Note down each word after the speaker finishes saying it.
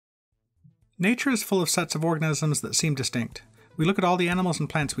Nature is full of sets of organisms that seem distinct. We look at all the animals and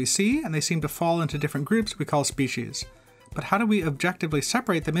plants we see, and they seem to fall into different groups we call species. But how do we objectively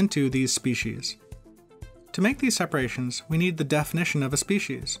separate them into these species? To make these separations, we need the definition of a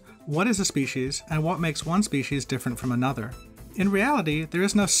species. What is a species, and what makes one species different from another? In reality, there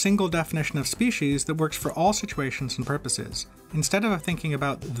is no single definition of species that works for all situations and purposes. Instead of thinking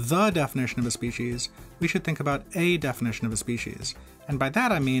about the definition of a species, we should think about a definition of a species. And by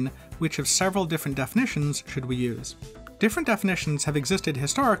that I mean, which of several different definitions should we use? Different definitions have existed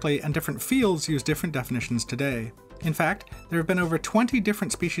historically, and different fields use different definitions today. In fact, there have been over 20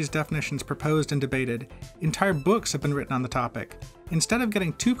 different species definitions proposed and debated. Entire books have been written on the topic. Instead of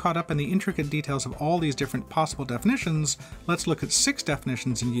getting too caught up in the intricate details of all these different possible definitions, let's look at 6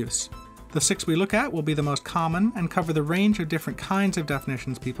 definitions in use. The 6 we look at will be the most common and cover the range of different kinds of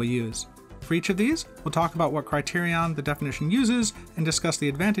definitions people use. For each of these, we'll talk about what criterion the definition uses and discuss the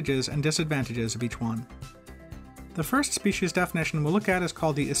advantages and disadvantages of each one. The first species definition we'll look at is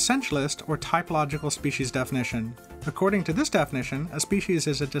called the essentialist or typological species definition. According to this definition, a species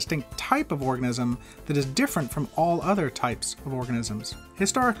is a distinct type of organism that is different from all other types of organisms.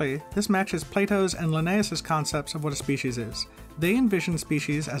 Historically, this matches Plato's and Linnaeus' concepts of what a species is. They envisioned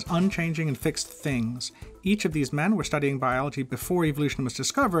species as unchanging and fixed things. Each of these men were studying biology before evolution was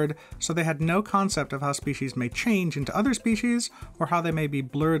discovered, so they had no concept of how species may change into other species or how they may be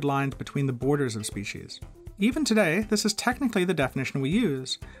blurred lines between the borders of species. Even today, this is technically the definition we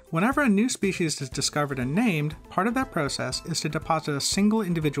use. Whenever a new species is discovered and named, part of that process is to deposit a single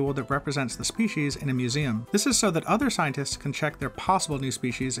individual that represents the species in a museum. This is so that other scientists can check their possible new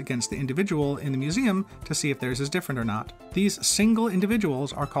species against the individual in the museum to see if theirs is different or not. These single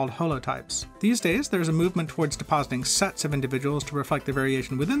individuals are called holotypes. These days, there is a movement towards depositing sets of individuals to reflect the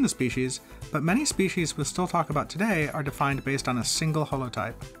variation within the species, but many species we'll still talk about today are defined based on a single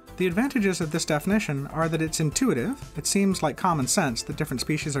holotype. The advantages of this definition are that it's intuitive, it seems like common sense that different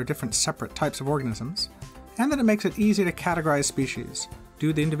species are different separate types of organisms, and that it makes it easy to categorize species.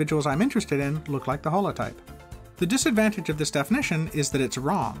 Do the individuals I'm interested in look like the holotype? The disadvantage of this definition is that it's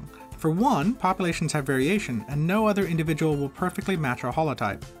wrong. For one, populations have variation, and no other individual will perfectly match our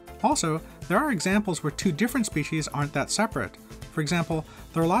holotype. Also, there are examples where two different species aren't that separate. For example,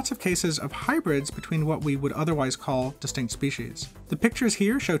 there are lots of cases of hybrids between what we would otherwise call distinct species. The pictures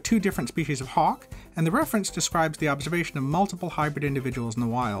here show 2 different species of hawk, and the reference describes the observation of multiple hybrid individuals in the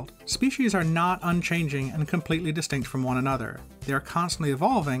wild. Species are not unchanging and completely distinct from one another. They are constantly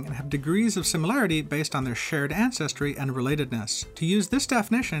evolving and have degrees of similarity based on their shared ancestry and relatedness. To use this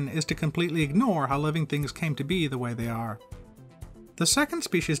definition is to completely ignore how living things came to be the way they are. The second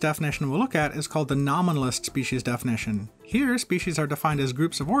species definition we'll look at is called the nominalist species definition. Here, species are defined as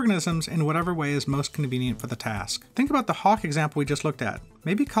groups of organisms in whatever way is most convenient for the task. Think about the hawk example we just looked at.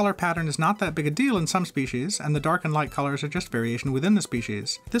 Maybe color pattern is not that big a deal in some species, and the dark and light colors are just variation within the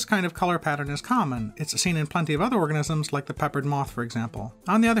species. This kind of color pattern is common. It's seen in plenty of other organisms, like the peppered moth, for example.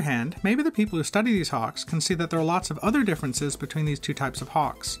 On the other hand, maybe the people who study these hawks can see that there are lots of other differences between these 2 types of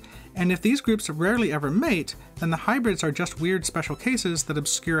hawks. And if these groups rarely ever mate, then the hybrids are just weird special cases that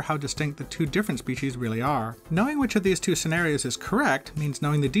obscure how distinct the 2 different species really are. Knowing which of these 2 scenarios is correct means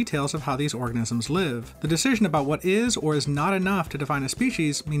knowing the details of how these organisms live. The decision about what is or is not enough to define a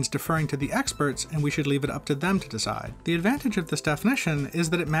species means deferring to the experts, and we should leave it up to them to decide. The advantage of this definition is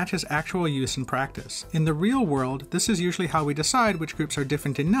that it matches actual use in practice. In the real world, this is usually how we decide which groups are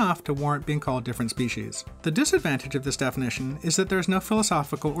different enough to warrant being called different species. The disadvantage of this definition is that there is no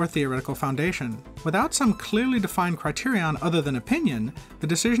philosophical or theoretical foundation. Without some clearly defined criterion other than opinion, the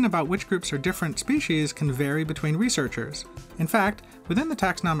decision about which groups are different species can vary between researchers. In fact, within the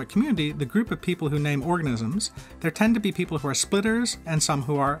taxonomic community, the group of people who name organisms, there tend to be people who are splitters and some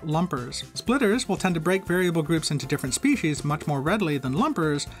who are lumpers. Splitters will tend to break variable groups into different species much more readily than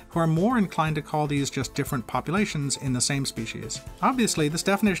lumpers, who are more inclined to call these just different populations in the same species. Obviously, this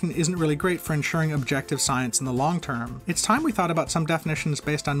definition isn't really great for ensuring objective science in the long term. It's time we thought about some definitions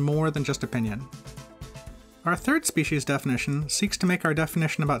based on more than just opinion. Our third species definition seeks to make our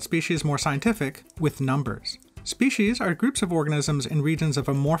definition about species more scientific with numbers. Species are groups of organisms in regions of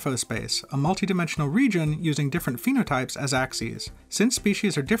a morphospace, a multidimensional region using different phenotypes as axes. Since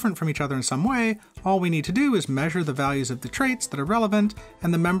species are different from each other in some way, all we need to do is measure the values of the traits that are relevant,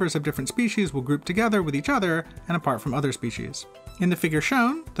 and the members of different species will group together with each other and apart from other species. In the figure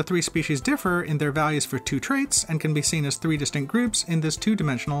shown, the 3 species differ in their values for 2 traits and can be seen as 3 distinct groups in this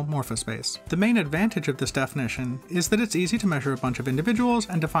 2-dimensional morphospace. The main advantage of this definition is that it's easy to measure a bunch of individuals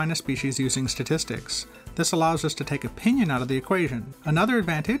and define a species using statistics. This allows us to take opinion out of the equation. Another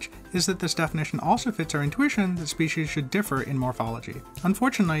advantage is that this definition also fits our intuition that species should differ in morphology.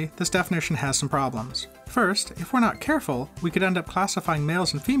 Unfortunately, this definition has some problems. First, if we're not careful, we could end up classifying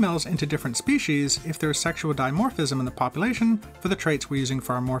males and females into different species if there is sexual dimorphism in the population for the traits we're using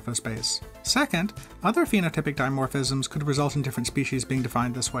for our morphospace. Second, other phenotypic dimorphisms could result in different species being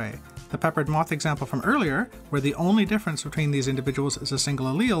defined this way. The peppered moth example from earlier, where the only difference between these individuals is a single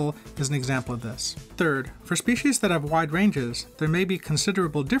allele, is an example of this. Third, for species that have wide ranges, there may be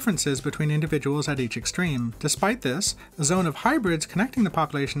considerable differences between individuals at each extreme. Despite this, a zone of hybrids connecting the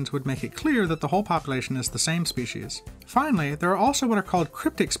populations would make it clear that the whole population is the same species. Finally, there are also what are called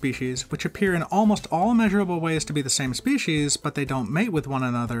cryptic species, which appear in almost all measurable ways to be the same species, but they don't mate with one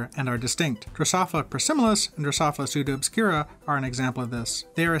another and are distinct. Drosophila persimilis and Drosophila pseudoobscura are an example of this.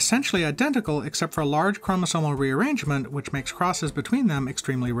 They are essentially identical except for a large chromosomal rearrangement, which makes crosses between them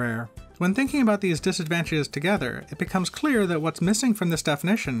extremely rare. When thinking about these disadvantages together, it becomes clear that what's missing from this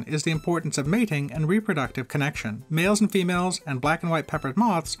definition is the importance of mating and reproductive connection. Males and females and black and white peppered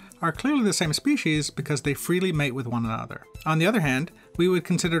moths are clearly the same species because they freely mate with one another. On the other hand, we would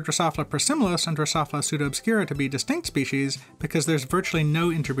consider Drosophila persimilis and Drosophila pseudoobscura to be distinct species because there's virtually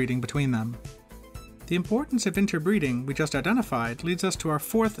no interbreeding between them. The importance of interbreeding we just identified leads us to our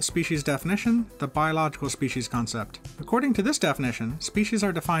fourth species definition, the biological species concept. According to this definition, species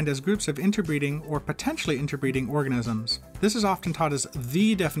are defined as groups of interbreeding or potentially interbreeding organisms. This is often taught as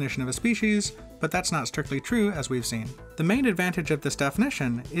the definition of a species, but that's not strictly true, as we've seen. The main advantage of this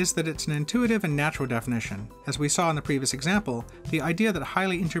definition is that it's an intuitive and natural definition. As we saw in the previous example, the idea that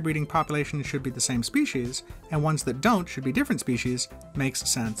highly interbreeding populations should be the same species, and ones that don't should be different species, makes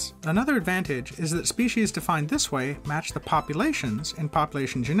sense. Another advantage is that species defined this way match the populations in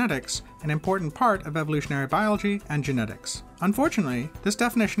population genetics, an important part of evolutionary biology and genetics. Unfortunately, this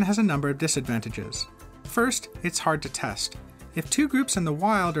definition has a number of disadvantages. First, it's hard to test. If two groups in the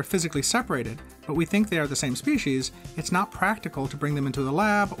wild are physically separated, but we think they are the same species, it's not practical to bring them into a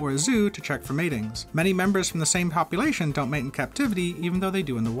lab or a zoo to check for matings. Many members from the same population don't mate in captivity, even though they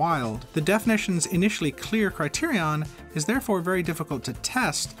do in the wild. The definition's initially clear criterion is therefore very difficult to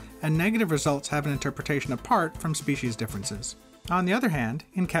test, and negative results have an interpretation apart from species differences. On the other hand,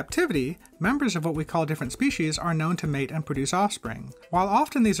 in captivity, members of what we call different species are known to mate and produce offspring. While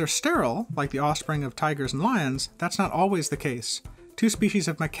often these are sterile, like the offspring of tigers and lions, that's not always the case. Two species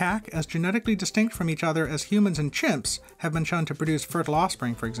of macaque, as genetically distinct from each other as humans and chimps, have been shown to produce fertile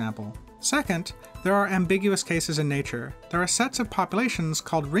offspring, for example. Second, there are ambiguous cases in nature. There are sets of populations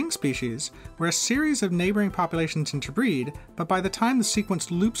called ring species, where a series of neighboring populations interbreed, but by the time the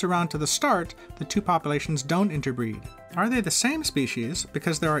sequence loops around to the start, the two populations don't interbreed. Are they the same species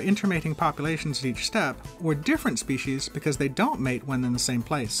because there are intermating populations at each step, or different species because they don't mate when in the same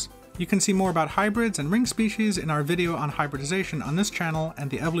place? You can see more about hybrids and ring species in our video on hybridization on this channel and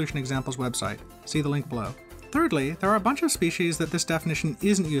the Evolution Examples website. See the link below. Thirdly, there are a bunch of species that this definition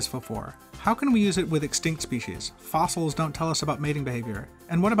isn't useful for. How can we use it with extinct species? Fossils don't tell us about mating behavior.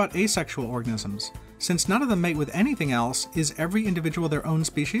 And what about asexual organisms? Since none of them mate with anything else, is every individual their own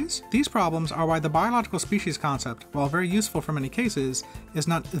species? These problems are why the biological species concept, while very useful for many cases, is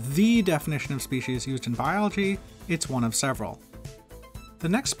not the definition of species used in biology, it's one of several. The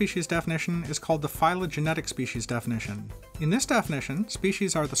next species definition is called the phylogenetic species definition. In this definition,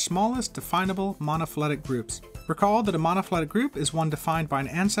 species are the smallest definable monophyletic groups. Recall that a monophyletic group is one defined by an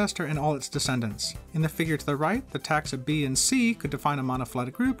ancestor and all its descendants. In the figure to the right, the taxa B and C could define a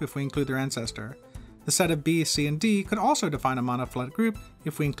monophyletic group if we include their ancestor. The set of B, C, and D could also define a monophyletic group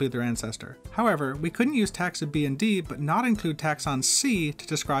if we include their ancestor. However, we couldn't use taxa B and D but not include taxon C to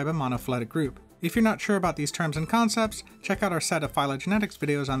describe a monophyletic group. If you're not sure about these terms and concepts, check out our set of phylogenetics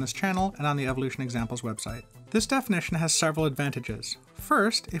videos on this channel and on the Evolution Examples website. This definition has several advantages.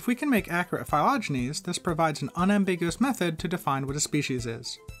 First, if we can make accurate phylogenies, this provides an unambiguous method to define what a species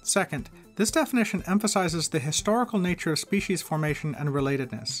is. Second, this definition emphasizes the historical nature of species formation and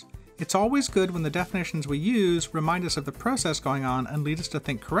relatedness. It's always good when the definitions we use remind us of the process going on and lead us to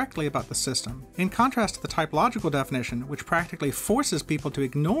think correctly about the system. In contrast to the typological definition, which practically forces people to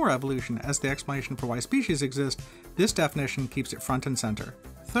ignore evolution as the explanation for why species exist, this definition keeps it front and center.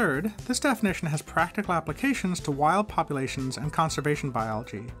 Third, this definition has practical applications to wild populations and conservation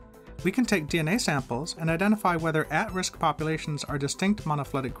biology. We can take DNA samples and identify whether at-risk populations are distinct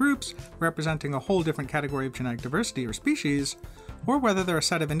monophyletic groups representing a whole different category of genetic diversity or species, or whether they're a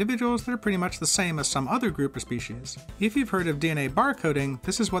set of individuals that are pretty much the same as some other group or species. If you've heard of DNA barcoding,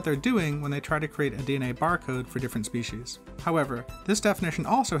 this is what they're doing when they try to create a DNA barcode for different species. However, this definition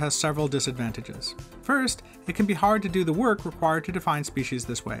also has several disadvantages. First, it can be hard to do the work required to define species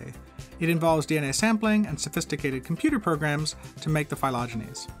this way. It involves DNA sampling and sophisticated computer programs to make the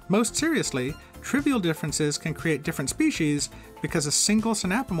phylogenies. Most seriously, trivial differences can create different species because a single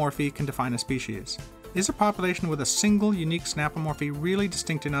synapomorphy can define a species. Is a population with a single unique synapomorphy really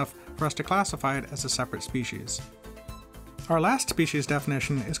distinct enough for us to classify it as a separate species? Our last species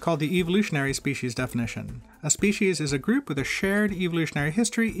definition is called the evolutionary species definition. A species is a group with a shared evolutionary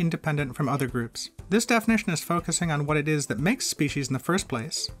history independent from other groups. This definition is focusing on what it is that makes species in the first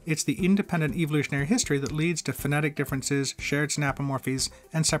place. It's the independent evolutionary history that leads to phenetic differences, shared synapomorphies,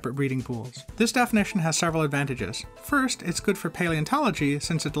 and separate breeding pools. This definition has several advantages. First, it's good for paleontology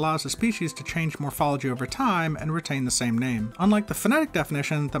since it allows a species to change morphology over time and retain the same name, unlike the phenetic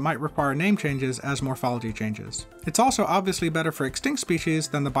definition that might require name changes as morphology changes. It's also obviously better for extinct species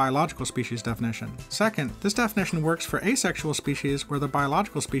than the biological species definition. Second, this definition works for asexual species where the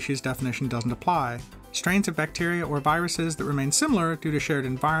biological species definition doesn't apply. Strains of bacteria or viruses that remain similar due to shared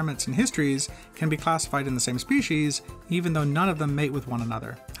environments and histories can be classified in the same species, even though none of them mate with one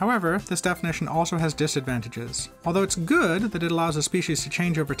another. However, this definition also has disadvantages. Although it's good that it allows a species to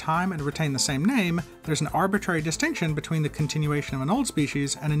change over time and retain the same name, there's an arbitrary distinction between the continuation of an old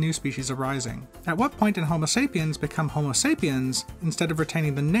species and a new species arising. At what point did Homo sapiens become Homo sapiens instead of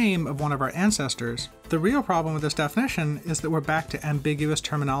retaining the name of one of our ancestors? The real problem with this definition is that we're back to ambiguous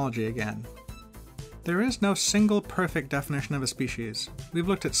terminology again. There is no single perfect definition of a species. We've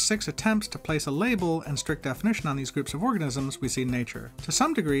looked at 6 attempts to place a label and strict definition on these groups of organisms we see in nature. To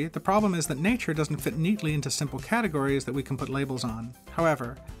some degree, the problem is that nature doesn't fit neatly into simple categories that we can put labels on.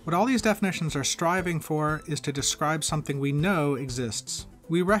 However, what all these definitions are striving for is to describe something we know exists.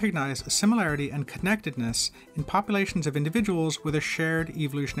 We recognize a similarity and connectedness in populations of individuals with a shared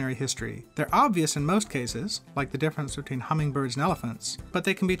evolutionary history. They're obvious in most cases, like the difference between hummingbirds and elephants, but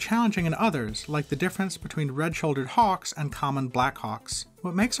they can be challenging in others, like the difference between red-shouldered hawks and common black hawks.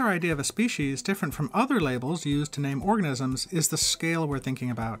 What makes our idea of a species different from other labels used to name organisms is the scale we're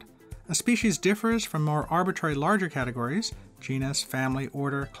thinking about. A species differs from more arbitrary larger categories, genus, family,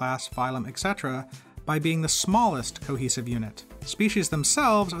 order, class, phylum, etc., by being the smallest cohesive unit. Species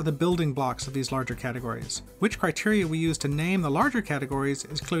themselves are the building blocks of these larger categories. Which criteria we use to name the larger categories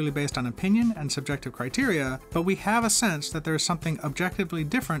is clearly based on opinion and subjective criteria, but we have a sense that there is something objectively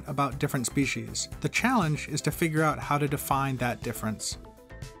different about different species. The challenge is to figure out how to define that difference.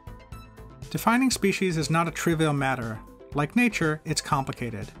 Defining species is not a trivial matter. Like nature, it's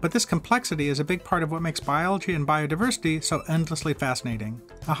complicated, but this complexity is a big part of what makes biology and biodiversity so endlessly fascinating.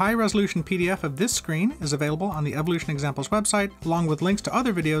 A high-resolution PDF of this screen is available on the Evolution Examples website, along with links to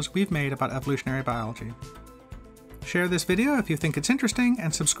other videos we've made about evolutionary biology. Share this video if you think it's interesting,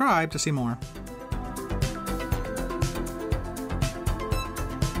 and subscribe to see more.